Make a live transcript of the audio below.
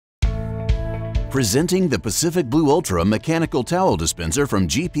Presenting the Pacific Blue Ultra Mechanical Towel Dispenser from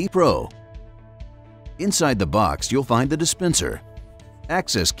GP Pro. Inside the box, you'll find the dispenser,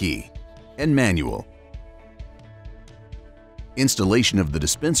 access key, and manual. Installation of the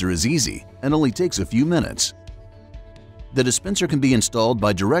dispenser is easy and only takes a few minutes. The dispenser can be installed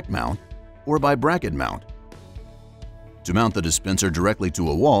by direct mount or by bracket mount. To mount the dispenser directly to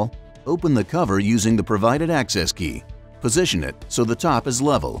a wall, open the cover using the provided access key. Position it so the top is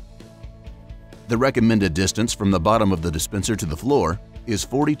level. The recommended distance from the bottom of the dispenser to the floor is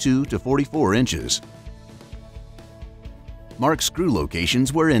 42 to 44 inches. Mark screw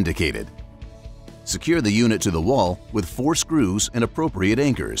locations where indicated. Secure the unit to the wall with 4 screws and appropriate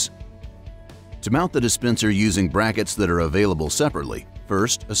anchors. To mount the dispenser using brackets that are available separately,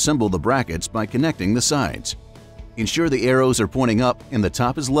 first assemble the brackets by connecting the sides. Ensure the arrows are pointing up and the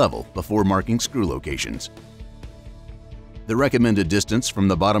top is level before marking screw locations. The recommended distance from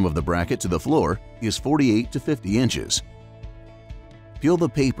the bottom of the bracket to the floor is 48 to 50 inches. Peel the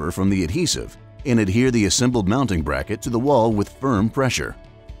paper from the adhesive and adhere the assembled mounting bracket to the wall with firm pressure.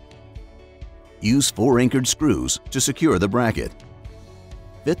 Use 4 anchored screws to secure the bracket.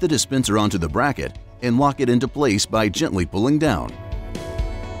 Fit the dispenser onto the bracket and lock it into place by gently pulling down.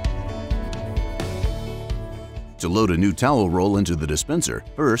 To load a new towel roll into the dispenser,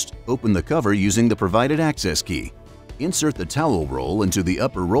 first open the cover using the provided access key. Insert the towel roll into the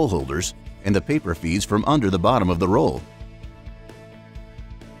upper roll holders and the paper feeds from under the bottom of the roll.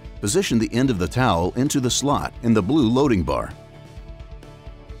 Position the end of the towel into the slot in the blue loading bar.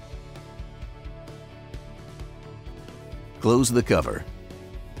 Close the cover.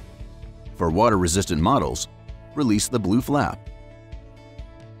 For water-resistant models, release the blue flap.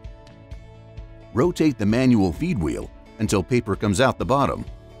 Rotate the manual feed wheel until paper comes out the bottom.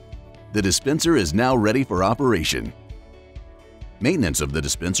 The dispenser is now ready for operation. Maintenance of the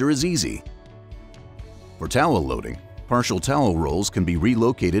dispenser is easy. For towel loading, partial towel rolls can be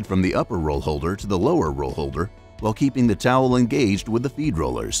relocated from the upper roll holder to the lower roll holder while keeping the towel engaged with the feed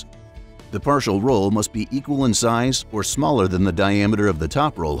rollers. The partial roll must be equal in size or smaller than the diameter of the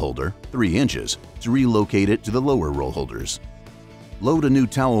top roll holder, 3 inches, to relocate it to the lower roll holders. Load a new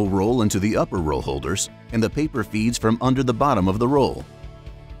towel roll into the upper roll holders and the paper feeds from under the bottom of the roll.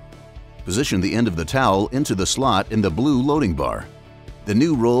 Position the end of the towel into the slot in the blue loading bar. The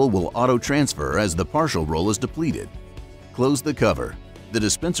new roll will auto-transfer as the partial roll is depleted. Close the cover. The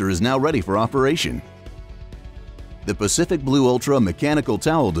dispenser is now ready for operation. The Pacific Blue Ultra Mechanical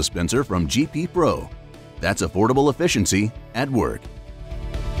Towel Dispenser from GP Pro. That's affordable efficiency at work.